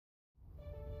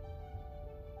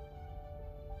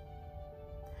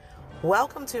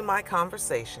Welcome to my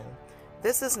conversation.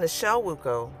 This is Nichelle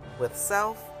Wuko with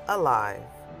Self Alive.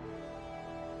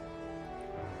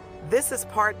 This is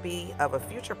part B of a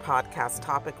future podcast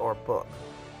topic or book,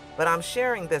 but I'm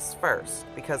sharing this first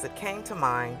because it came to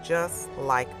mind just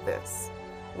like this.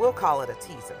 We'll call it a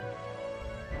teaser.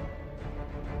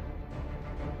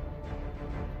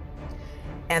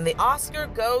 And the Oscar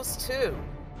goes to...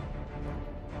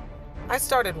 I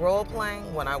started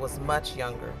role-playing when I was much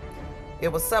younger.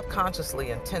 It was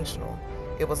subconsciously intentional.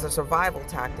 It was a survival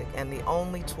tactic and the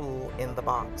only tool in the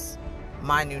box.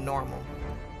 My new normal.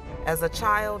 As a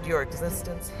child, your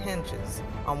existence hinges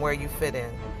on where you fit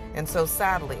in. And so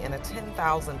sadly, in a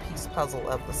 10,000-piece puzzle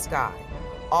of the sky,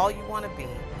 all you want to be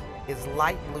is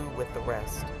light blue with the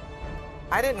rest.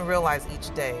 I didn't realize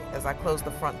each day as I closed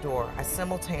the front door, I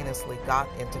simultaneously got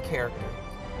into character.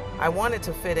 I wanted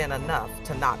to fit in enough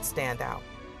to not stand out,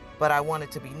 but I wanted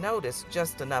to be noticed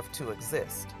just enough to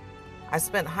exist. I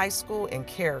spent high school in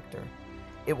character.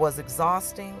 It was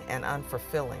exhausting and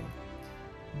unfulfilling.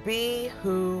 Be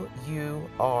who you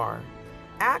are.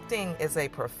 Acting is a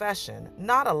profession,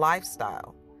 not a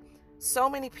lifestyle. So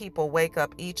many people wake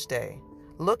up each day,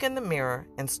 look in the mirror,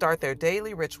 and start their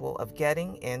daily ritual of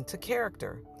getting into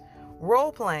character.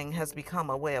 Role-playing has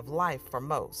become a way of life for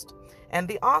most, and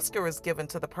the Oscar is given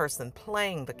to the person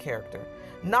playing the character,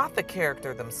 not the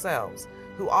character themselves,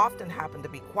 who often happen to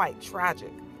be quite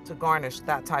tragic to garnish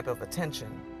that type of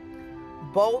attention.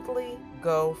 Boldly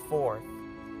go forth.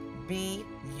 Be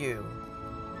you.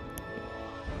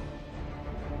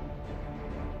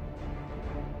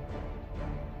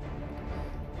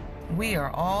 We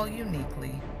are all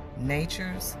uniquely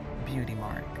nature's beauty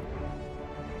mark.